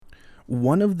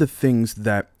One of the things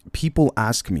that people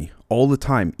ask me all the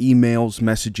time, emails,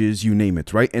 messages, you name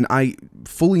it, right? And I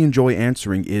fully enjoy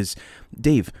answering is,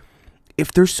 Dave,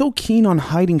 if they're so keen on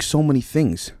hiding so many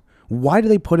things, why do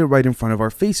they put it right in front of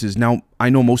our faces? Now, I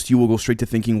know most of you will go straight to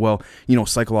thinking, well,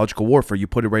 psychological warfare, you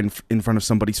put it right in front of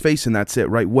somebody's face and that's it,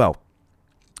 right? Well,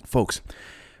 folks,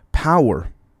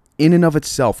 power in and of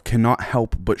itself cannot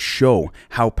help but show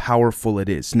how powerful it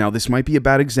is. Now, this might be a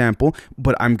bad example,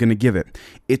 but I'm going to give it.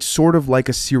 It's sort of like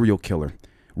a serial killer,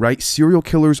 right? Serial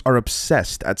killers are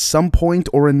obsessed at some point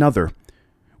or another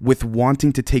with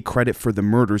wanting to take credit for the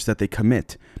murders that they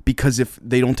commit. Because if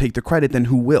they don't take the credit, then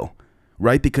who will?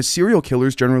 Right? Because serial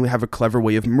killers generally have a clever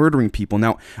way of murdering people.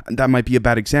 Now, that might be a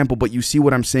bad example, but you see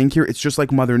what I'm saying here? It's just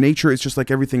like Mother Nature. It's just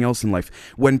like everything else in life.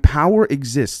 When power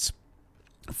exists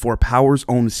for power's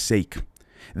own sake,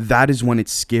 that is when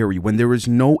it's scary. When there is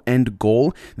no end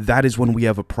goal, that is when we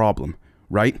have a problem.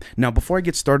 Right? Now, before I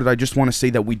get started, I just want to say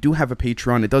that we do have a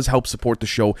Patreon. It does help support the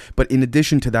show. But in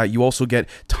addition to that, you also get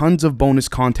tons of bonus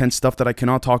content, stuff that I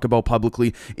cannot talk about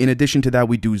publicly. In addition to that,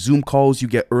 we do Zoom calls. You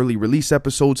get early release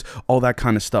episodes, all that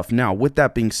kind of stuff. Now, with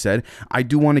that being said, I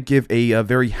do want to give a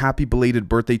very happy belated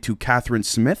birthday to Catherine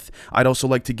Smith. I'd also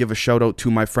like to give a shout out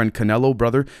to my friend Canelo,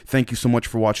 brother. Thank you so much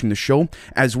for watching the show.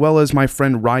 As well as my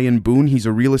friend Ryan Boone. He's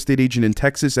a real estate agent in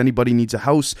Texas. Anybody needs a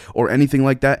house or anything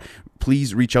like that,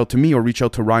 please reach out to me or reach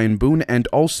out to Ryan Boone. And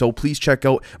also, please check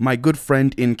out my good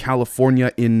friend in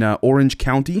California in Orange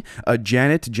County,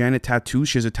 Janet Tattoos.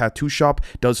 She has a tattoo shop,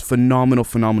 does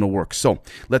phenomenal work. So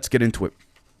let's get into it.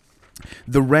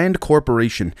 The RAND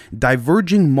Corporation,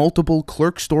 diverging multiple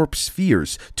Klerksdorp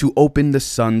spheres to open the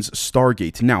sun's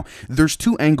Stargate. Now, there's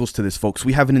two angles to this, folks.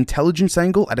 We have an intelligence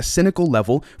angle at a cynical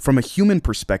level from a human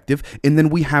perspective, and then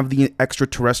we have the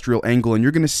extraterrestrial angle, and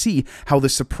you're going to see how the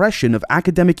suppression of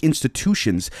academic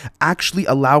institutions actually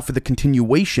allow for the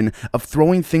continuation of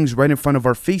throwing things right in front of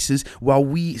our faces while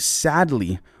we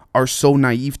sadly are so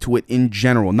naive to it in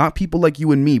general. Not people like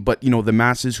you and me, but, the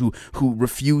masses who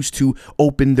refuse to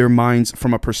open their minds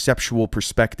from a perceptual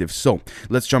perspective. So,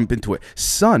 let's jump into it.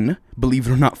 S.U.N, believe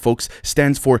it or not, folks,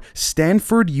 stands for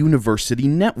Stanford University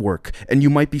Network. And you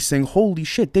might be saying, holy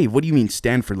shit, Dave, what do you mean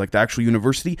Stanford? Like the actual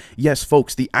university? Yes,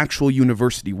 folks, the actual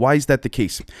university. Why is that the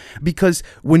case? Because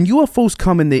when UFOs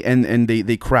come and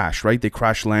they crash, right? They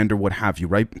crash land or what have you,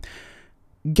 right?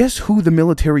 Guess who the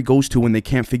military goes to when they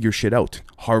can't figure shit out?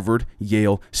 Harvard,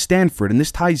 Yale, Stanford. And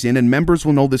this ties in, and members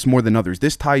will know this more than others,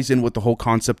 this ties in with the whole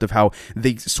concept of how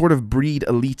they sort of breed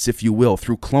elites, if you will,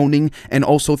 through cloning and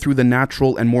also through the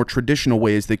natural and more traditional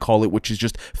way, as they call it, which is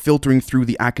just filtering through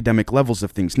the academic levels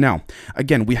of things. Now,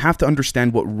 again, we have to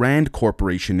understand what RAND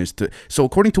Corporation is. So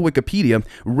according to Wikipedia,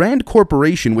 RAND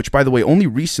Corporation, which by the way, only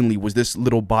recently was this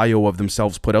little bio of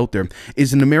themselves put out there,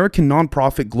 is an American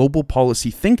nonprofit global policy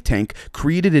think tank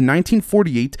created in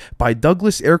 1948 by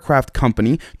Douglas Aircraft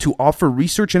Company to offer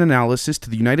research and analysis to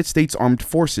the United States Armed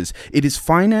Forces. It is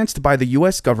financed by the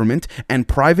U.S. government and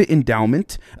private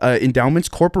endowments,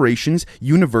 corporations,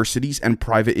 universities, and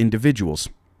private individuals.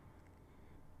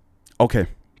 Okay,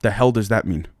 the hell does that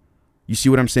mean? You see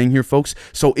what I'm saying here, folks?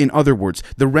 So in other words,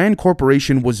 the RAND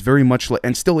Corporation was very much like,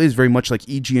 and still is very much like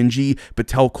EG&G,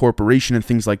 Battelle Corporation, and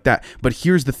things like that. But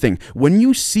here's the thing. When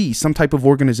you see some type of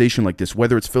organization like this,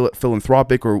 whether it's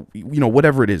philanthropic or,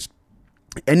 whatever it is,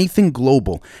 anything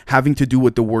global having to do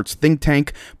with the words think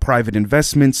tank, private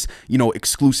investments,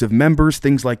 exclusive members,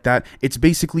 things like that. It's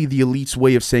basically the elite's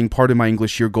way of saying, pardon my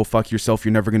English here, go fuck yourself.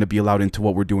 You're never going to be allowed into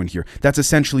what we're doing here. That's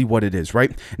essentially what it is,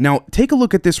 right? Now, take a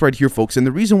look at this right here, folks. And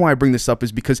the reason why I bring this up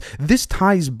is because this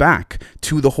ties back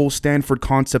to the whole Stanford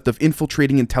concept of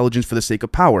infiltrating intelligence for the sake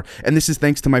of power. And this is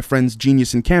thanks to my friends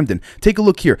Genius and Camden. Take a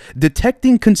look here.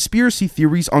 Detecting conspiracy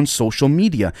theories on social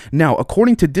media. Now,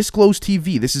 according to Disclose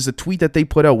TV, this is a tweet that they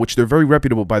put out, which they're very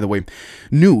reputable, by the way.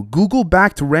 New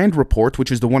Google-backed RAND report,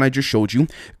 which is the one I just showed you,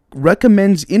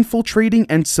 recommends infiltrating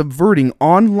and subverting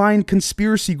online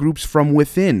conspiracy groups from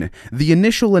within. The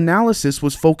initial analysis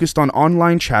was focused on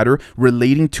online chatter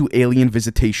relating to alien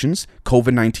visitations,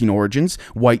 COVID-19 origins,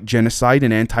 white genocide,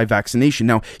 and anti-vaccination.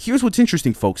 Now, here's what's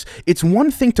interesting, folks. It's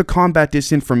one thing to combat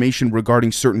disinformation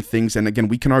regarding certain things, and again,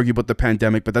 we can argue about the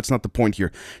pandemic, but that's not the point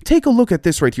here. Take a look at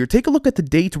this right here. Take a look at the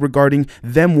date regarding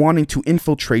them wanting to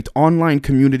infiltrate online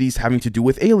communities having to do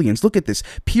with aliens. Look at this.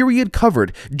 Period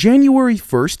covered January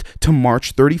 1st to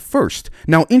March 31st.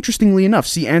 Now, interestingly enough,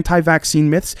 see anti-vaccine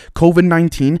myths,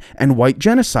 COVID-19, and white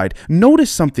genocide.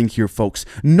 Notice something here, folks.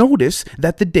 Notice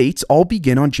that the dates all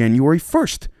begin on January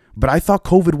 1st. But I thought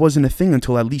COVID wasn't a thing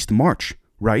until at least March,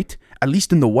 right? At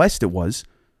least in the West it was.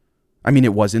 I mean,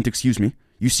 it wasn't, excuse me.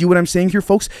 You see what I'm saying here,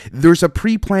 folks? There's a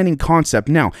pre-planning concept.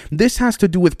 Now, this has to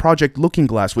do with Project Looking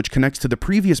Glass, which connects to the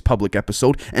previous public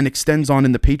episode and extends on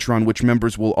in the Patreon, which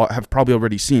members will have probably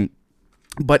already seen.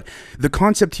 But the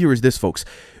concept here is this, folks.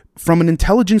 From an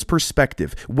intelligence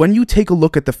perspective, when you take a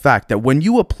look at the fact that when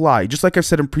you apply, just like I've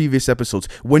said in previous episodes,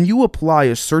 when you apply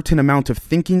a certain amount of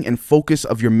thinking and focus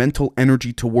of your mental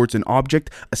energy towards an object,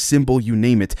 a symbol, you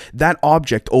name it, that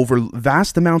object over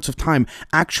vast amounts of time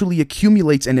actually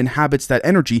accumulates and inhabits that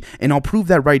energy. And I'll prove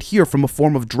that right here from a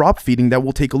form of drop feeding that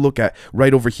we'll take a look at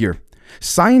right over here.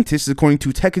 Scientists, according to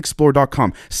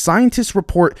techexplore.com, scientists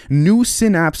report new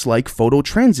synapse like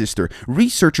phototransistor.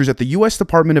 Researchers at the U.S.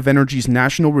 Department of Energy's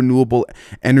National Renewable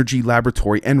Energy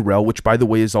Laboratory, NREL, which by the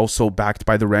way is also backed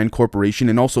by the RAND Corporation,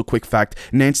 and also, quick fact,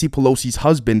 Nancy Pelosi's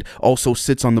husband also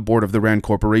sits on the board of the RAND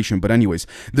Corporation. But anyways,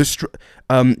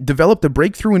 developed a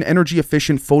breakthrough in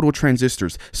energy-efficient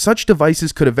phototransistors. Such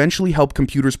devices could eventually help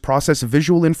computers process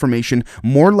visual information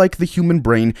more like the human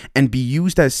brain and be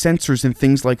used as sensors in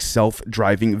things like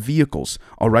self-driving vehicles.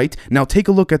 All right, now take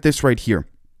a look at this right here.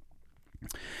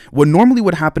 What normally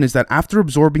would happen is that after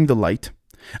absorbing the light,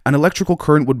 an electrical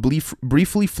current would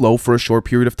briefly flow for a short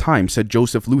period of time, said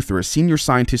Joseph Luther, a senior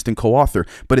scientist and co-author.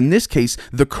 But in this case,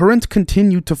 the current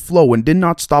continued to flow and did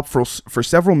not stop for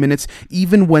several minutes,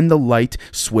 even when the light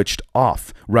switched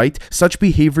off, right? Such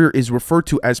behavior is referred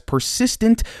to as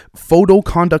persistent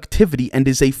photoconductivity and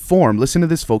is a form, listen to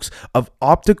this, folks, of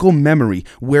optical memory,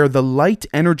 where the light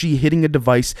energy hitting a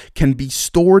device can be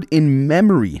stored in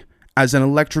memory as an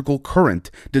electrical current,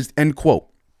 end quote.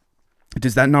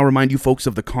 Does that now remind you, folks,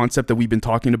 of the concept that we've been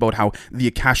talking about, how the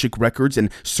Akashic records and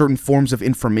certain forms of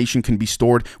information can be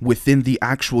stored within the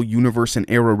actual universe and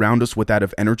air around us with that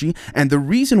of energy? And the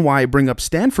reason why I bring up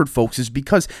Stanford, folks, is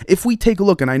because if we take a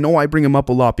look, and I know I bring him up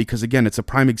a lot because, again, it's a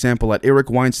prime example at Eric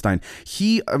Weinstein.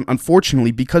 He,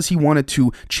 unfortunately, because he wanted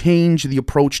to change the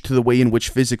approach to the way in which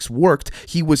physics worked,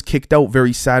 he was kicked out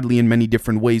very sadly in many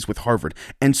different ways with Harvard.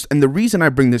 And the reason I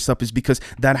bring this up is because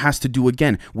that has to do,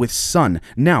 again, with sun.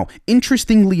 Now,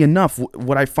 interestingly enough,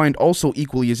 what I find also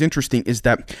equally as interesting is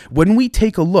that when we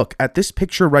take a look at this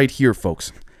picture right here,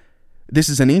 folks, this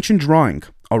is an ancient drawing,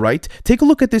 all right? Take a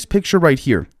look at this picture right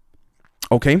here.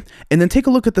 Okay, and then take a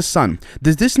look at the sun.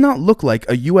 Does this not look like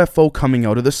a UFO coming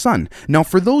out of the sun? Now,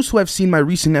 for those who have seen my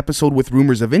recent episode with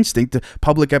Rumors of Instinct, the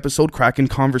public episode, Kraken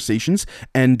Conversations,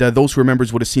 and those who are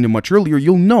members would have seen it much earlier,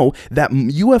 you'll know that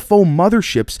UFO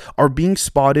motherships are being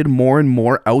spotted more and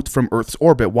more out from Earth's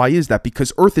orbit. Why is that?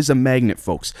 Because Earth is a magnet,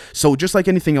 folks. So just like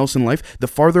anything else in life, the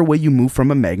farther away you move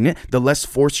from a magnet, the less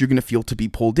force you're going to feel to be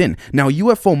pulled in. Now,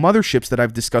 UFO motherships that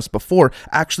I've discussed before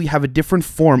actually have a different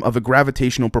form of a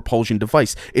gravitational propulsion device.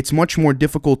 It's much more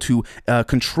difficult to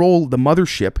control the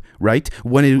mothership, right,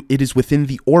 when it is within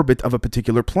the orbit of a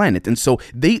particular planet. And so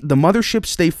the motherships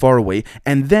stay far away,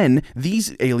 and then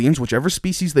these aliens, whichever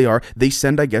species they are, they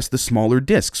send, I guess, the smaller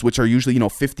discs, which are usually,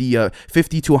 50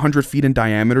 to 100 feet in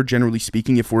diameter, generally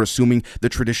speaking, if we're assuming the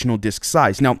traditional disc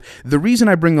size. Now, the reason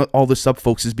I bring all this up,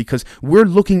 folks, is because we're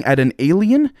looking at an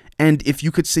alien and, if you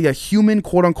could say, a human,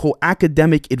 quote-unquote,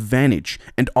 academic advantage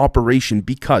and operation,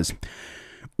 because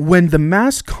when the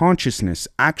mass consciousness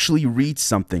actually reads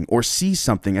something or sees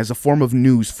something as a form of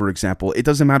news, for example, it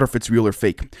doesn't matter if it's real or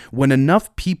fake. When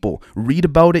enough people read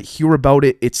about it, hear about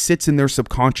it, it sits in their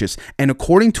subconscious. And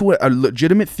according to a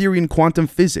legitimate theory in quantum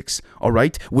physics, all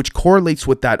right, which correlates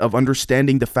with that of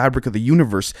understanding the fabric of the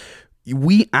universe,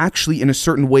 we actually, in a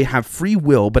certain way, have free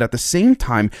will, but at the same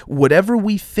time, whatever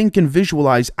we think and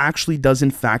visualize actually does,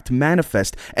 in fact,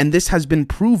 manifest. And this has been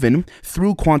proven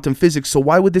through quantum physics, so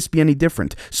why would this be any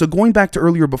different? So going back to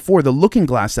earlier before, the Looking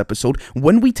Glass episode,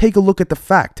 when we take a look at the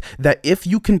fact that if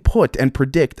you can put and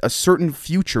predict a certain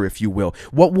future, if you will,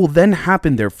 what will then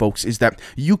happen there, folks, is that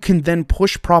you can then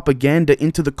push propaganda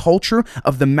into the culture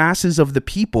of the masses of the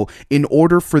people in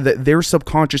order for their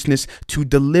subconsciousness to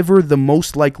deliver the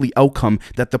most likely outcome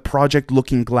that the Project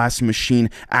Looking Glass machine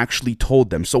actually told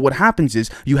them. So what happens is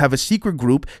you have a secret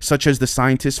group, such as the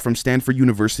scientists from Stanford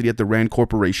University at the RAND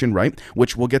Corporation, right?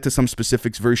 Which we'll get to some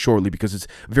specifics very shortly because it's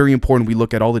very important we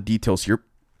look at all the details here.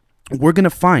 We're going to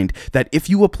find that if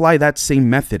you apply that same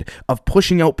method of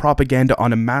pushing out propaganda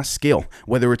on a mass scale,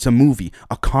 whether it's a movie,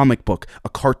 a comic book, a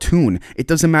cartoon, it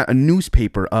doesn't matter, a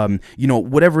newspaper,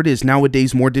 whatever it is,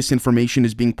 nowadays more disinformation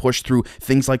is being pushed through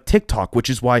things like TikTok, which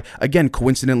is why, again,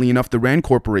 coincidentally enough, the RAND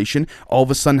Corporation all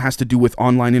of a sudden has to do with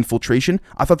online infiltration.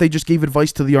 I thought they just gave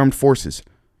advice to the armed forces.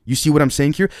 You see what I'm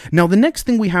saying here? Now, the next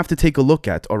thing we have to take a look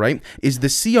at, all right, is the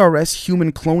CRS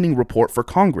Human Cloning Report for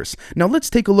Congress. Now,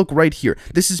 let's take a look right here.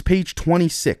 This is page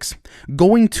 26.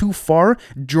 Going too far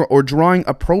or drawing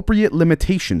appropriate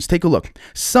limitations. Take a look.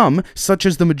 Some, such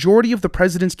as the majority of the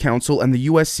President's Council and the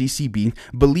USCCB,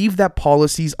 believe that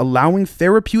policies allowing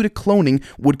therapeutic cloning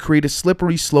would create a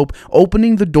slippery slope,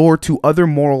 opening the door to other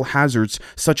moral hazards,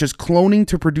 such as cloning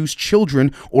to produce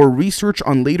children or research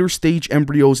on later stage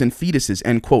embryos and fetuses,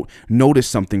 end quote. Notice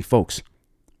something, folks.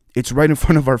 It's right in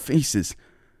front of our faces.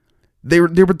 They were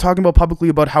talking about publicly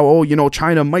about how, oh, you know,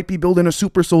 China might be building a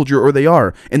super soldier, or they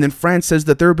are. And then France says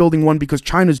that they're building one because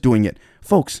China's doing it.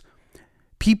 Folks,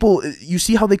 people, you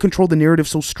see how they control the narrative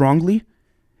so strongly?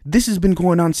 This has been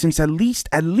going on since at least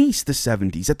the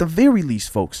 70s, at the very least,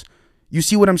 folks. You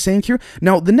see what I'm saying here?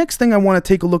 Now, the next thing I want to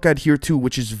take a look at here too,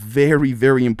 which is very,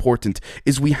 very important,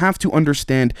 is we have to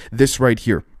understand this right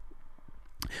here.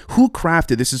 Who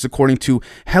crafted, this is according to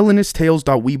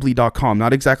hellenisttales.weebly.com,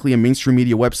 not exactly a mainstream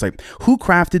media website, who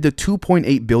crafted the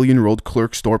 2.8 billion-year-old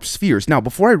Klerksdorp spheres? Now,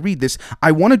 before I read this,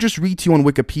 I want to just read to you on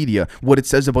Wikipedia what it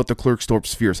says about the Klerksdorp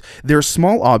spheres. They're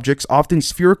small objects, often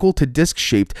spherical to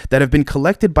disc-shaped, that have been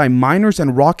collected by miners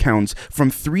and rockhounds from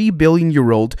 3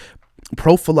 billion-year-old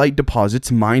prophyllite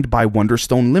deposits mined by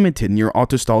Wonderstone Limited near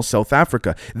Ottosdal, South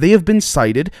Africa. They have been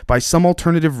cited by some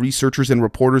alternative researchers and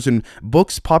reporters in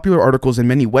books, popular articles, and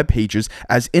many web pages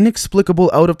as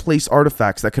inexplicable, out-of-place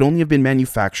artifacts that could only have been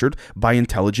manufactured by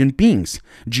intelligent beings.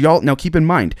 Now keep in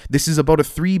mind, this is about a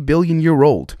 3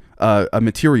 billion-year-old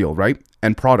material, right?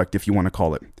 And product, if you want to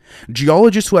call it.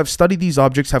 Geologists who have studied these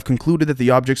objects have concluded that the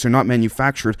objects are not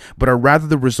manufactured, but are rather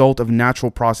the result of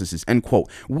natural processes, end quote.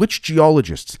 Which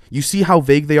geologists? You see how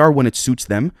vague they are when it suits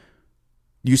them?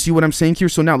 You see what I'm saying here?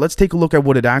 So now let's take a look at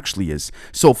what it actually is.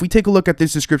 So if we take a look at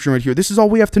this description right here, this is all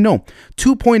we have to know.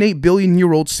 2.8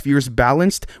 billion-year-old spheres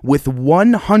balanced with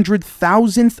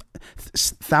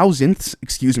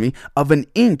 100,000ths of an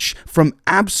inch from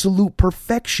absolute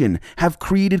perfection have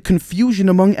created confusion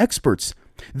among experts.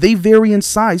 They vary in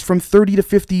size from 30 to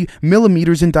 50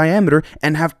 millimeters in diameter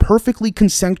and have perfectly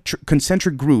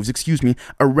concentric grooves,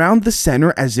 around the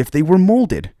center as if they were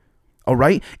molded. All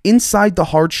right? Inside the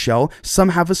hard shell, some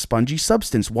have a spongy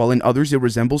substance, while in others it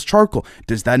resembles charcoal.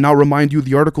 Does that not remind you of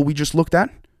the article we just looked at?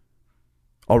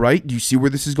 All right, do you see where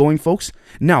this is going, folks?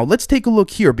 Now, let's take a look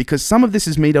here, because some of this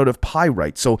is made out of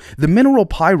pyrite. So, the mineral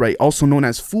pyrite, also known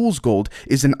as fool's gold,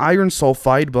 is an iron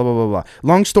sulfide, blah, blah, blah, blah.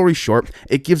 Long story short,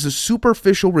 it gives a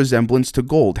superficial resemblance to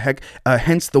gold,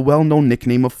 hence the well-known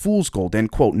nickname of fool's gold,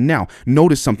 end quote. Now,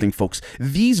 notice something, folks.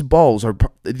 These balls,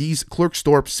 these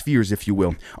Klerksdorp spheres, if you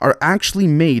will, are actually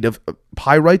made of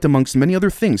pyrite amongst many other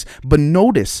things, but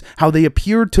notice how they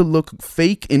appeared to look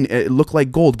fake and look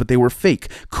like gold, but they were fake.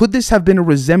 Could this have been a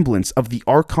resemblance of the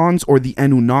Archons or the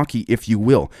Anunnaki, if you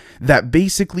will, that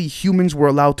basically humans were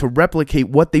allowed to replicate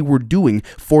what they were doing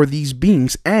for these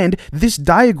beings? And this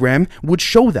diagram would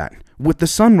show that with the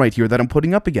sun right here that I'm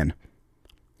putting up again.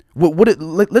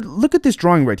 Look at this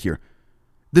drawing right here.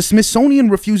 The Smithsonian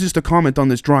refuses to comment on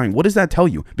this drawing. What does that tell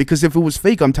you? Because if it was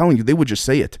fake, I'm telling you, they would just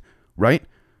say it, right?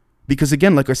 Because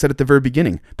again, like I said at the very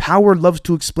beginning, power loves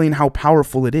to explain how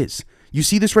powerful it is. You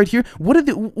see this right here?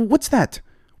 What's that?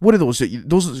 What are those?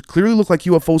 Those clearly look like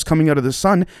UFOs coming out of the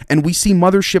sun, and we see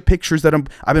mothership pictures that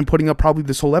I've been putting up probably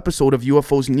this whole episode of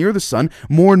UFOs near the sun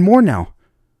more and more now,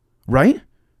 right?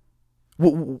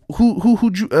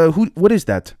 What is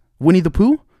that? Winnie the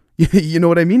Pooh? You know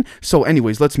what I mean? So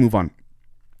anyways, let's move on.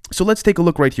 So let's take a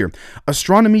look right here.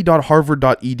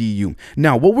 Astronomy.harvard.edu.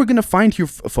 Now, what we're going to find here,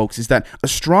 folks, is that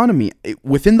astronomy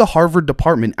within the Harvard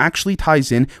department actually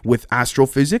ties in with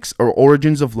astrophysics, or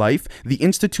origins of life, the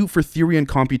Institute for Theory and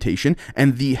Computation,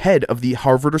 and the head of the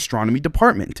Harvard Astronomy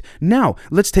Department. Now,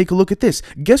 let's take a look at this.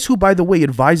 Guess who, by the way,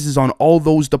 advises on all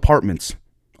those departments?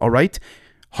 All right?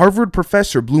 Harvard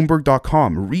professor,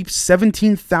 Bloomberg.com, reaps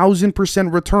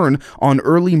 17,000% return on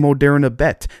early Moderna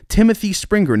bet. Timothy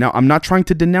Springer. Now, I'm not trying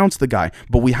to denounce the guy,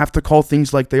 but we have to call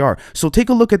things like they are. So take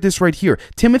a look at this right here.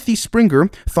 Timothy Springer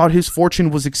thought his fortune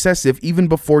was excessive even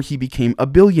before he became a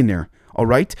billionaire. All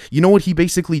right? You know what he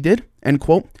basically did? End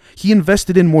quote. He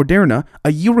invested in Moderna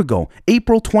a year ago,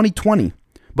 April 2020.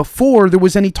 Before there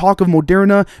was any talk of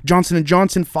Moderna, Johnson &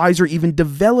 Johnson, Pfizer even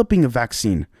developing a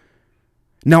vaccine.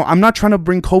 Now, I'm not trying to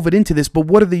bring COVID into this, but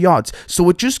what are the odds? So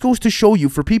it just goes to show you,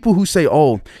 for people who say,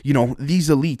 oh, these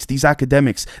elites, these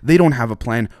academics, they don't have a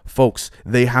plan. Folks,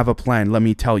 they have a plan, let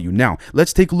me tell you. Now,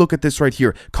 let's take a look at this right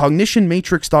here.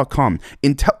 CognitionMatrix.com.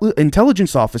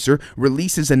 Intelligence officer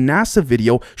releases a NASA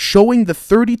video showing the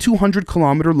 3,200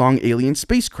 kilometer long alien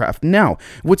spacecraft. Now,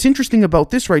 what's interesting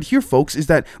about this right here, folks, is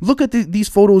that look at these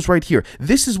photos right here.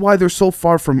 This is why they're so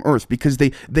far from Earth, because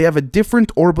they have a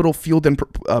different orbital field and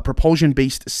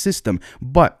propulsion-based system.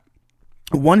 But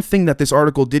one thing that this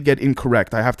article did get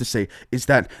incorrect, I have to say, is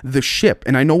that the ship,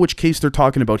 and I know which case they're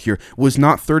talking about here, was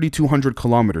not 3,200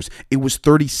 kilometers. It was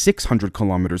 3,600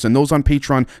 kilometers. And those on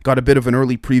Patreon got a bit of an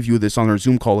early preview of this on our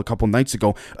Zoom call a couple nights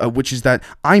ago, which is that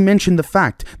I mentioned the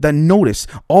fact that, notice,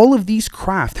 all of these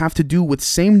craft have to do with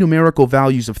same numerical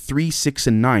values of 3, 6,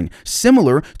 and 9,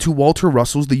 similar to Walter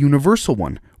Russell's The Universal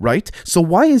One, right? So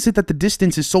why is it that the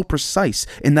distance is so precise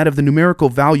in that of the numerical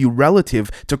value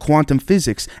relative to quantum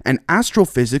physics and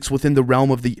astrophysics within the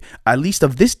realm of at least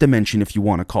of this dimension, if you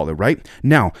want to call it, right?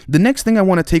 Now, the next thing I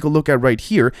want to take a look at right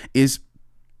here is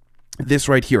this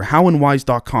right here,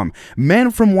 howandwise.com. Man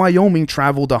from Wyoming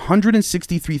traveled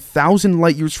 163,000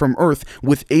 light years from Earth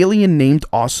with alien named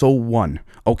S.U.N.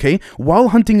 Okay, while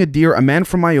hunting a deer, a man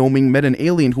from Wyoming met an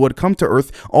alien who had come to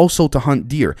Earth also to hunt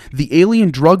deer. The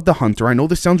alien drugged the hunter, I know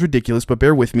this sounds ridiculous, but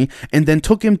bear with me, and then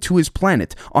took him to his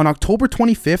planet. On October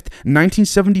 25th,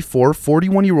 1974,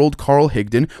 41-year-old Carl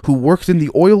Higdon, who worked in the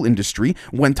oil industry,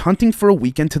 went hunting for a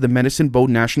weekend to the Medicine Bow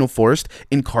National Forest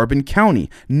in Carbon County.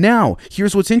 Now,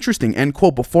 here's what's interesting, end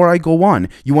quote. Before I go on,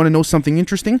 you want to know something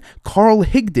interesting? Carl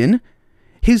Higdon,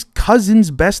 his cousin's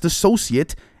best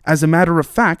associate, as a matter of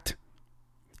fact,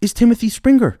 is Timothy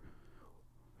Springer.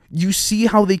 You see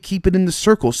how they keep it in the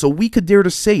circle. So we could dare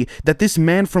to say that this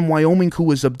man from Wyoming who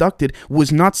was abducted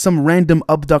was not some random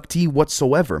abductee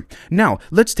whatsoever. Now,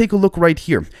 let's take a look right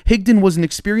here. Higdon was an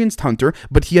experienced hunter,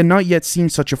 but he had not yet seen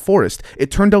such a forest. It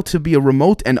turned out to be a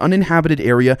remote and uninhabited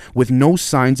area with no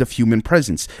signs of human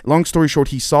presence. Long story short,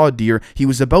 he saw a deer. He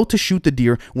was about to shoot the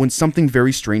deer when something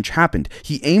very strange happened.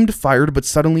 He aimed, fired, but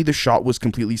suddenly the shot was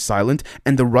completely silent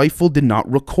and the rifle did not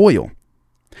recoil.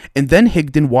 And then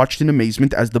Higdon watched in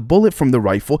amazement as the bullet from the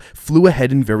rifle flew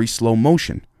ahead in very slow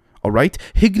motion. Alright?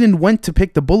 Higdon went to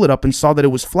pick the bullet up and saw that it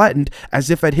was flattened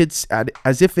as if it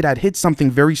had hit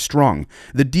something very strong.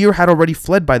 The deer had already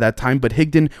fled by that time, but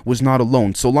Higdon was not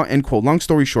alone. So, end quote. Long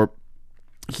story short,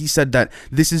 he said that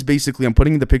this is basically, I'm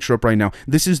putting the picture up right now,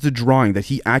 this is the drawing that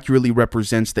he accurately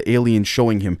represents the alien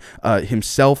showing him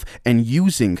himself and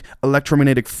using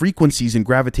electromagnetic frequencies and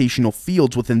gravitational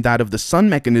fields within that of the sun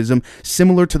mechanism,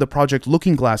 similar to the Project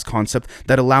Looking Glass concept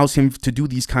that allows him to do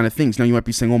these kind of things. Now you might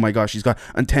be saying, oh my gosh, he's got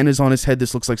antennas on his head,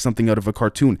 this looks like something out of a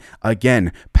cartoon.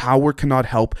 Again, power cannot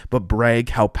help but brag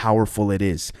how powerful it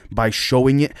is by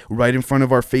showing it right in front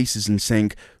of our faces and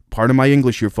saying, pardon my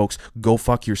English here, folks, go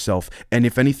fuck yourself. And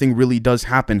if anything really does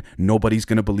happen, nobody's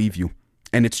going to believe you.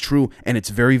 And it's true, and it's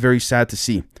very, very sad to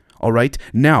see. All right?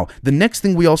 Now, the next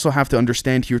thing we also have to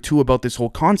understand here, too, about this whole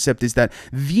concept is that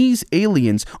these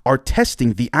aliens are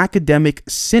testing the academic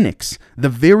cynics, the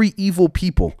very evil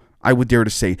people, I would dare to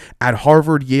say, at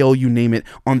Harvard, Yale, you name it,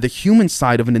 on the human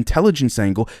side of an intelligence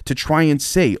angle to try and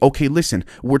say, okay, listen,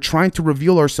 we're trying to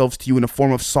reveal ourselves to you in a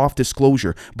form of soft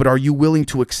disclosure, but are you willing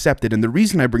to accept it? And the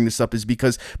reason I bring this up is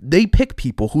because they pick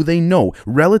people who they know,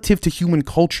 relative to human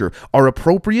culture, are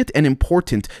appropriate and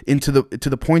important to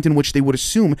the point in which they would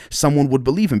assume someone would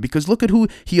believe him. Because look at who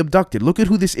he abducted. Look at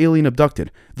who this alien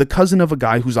abducted. The cousin of a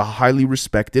guy who's a highly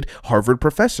respected Harvard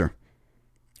professor.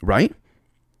 Right?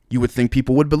 You would think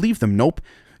people would believe them. Nope.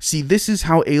 See, this is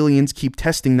how aliens keep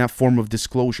testing that form of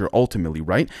disclosure ultimately,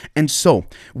 right? And so,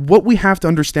 what we have to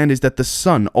understand is that the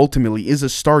sun ultimately is a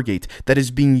Stargate that is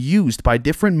being used by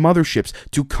different motherships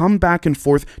to come back and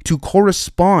forth to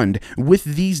correspond with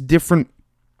these different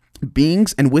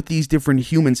beings and with these different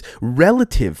humans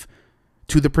relative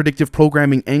to the predictive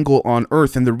programming angle on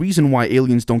Earth. And the reason why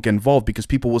aliens don't get involved, because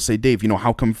people will say, Dave,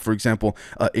 how come, for example,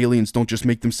 aliens don't just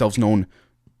make themselves known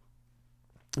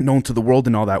to the world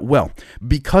and all that? Well,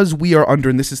 because we are under,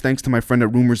 and this is thanks to my friend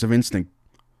at Rumors of Instinct,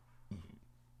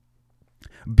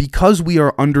 because we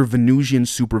are under Venusian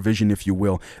supervision, if you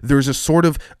will, there's a sort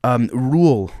of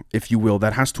rule, if you will,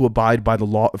 that has to abide by the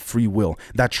law of free will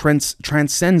that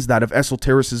transcends that of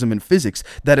esotericism and physics,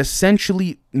 that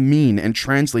essentially mean and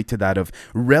translate to that of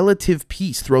relative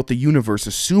peace throughout the universe,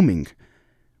 assuming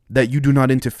that you do not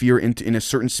interfere in a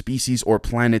certain species or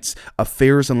planet's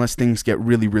affairs unless things get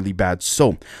really, really bad.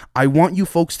 So, I want you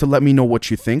folks to let me know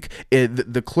what you think.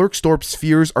 The Klerksdorp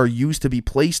spheres are used to be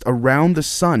placed around the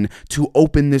sun to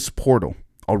open this portal.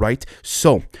 All right.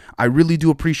 So I really do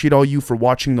appreciate all you for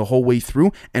watching the whole way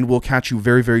through, and we'll catch you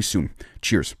very, very soon.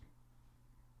 Cheers.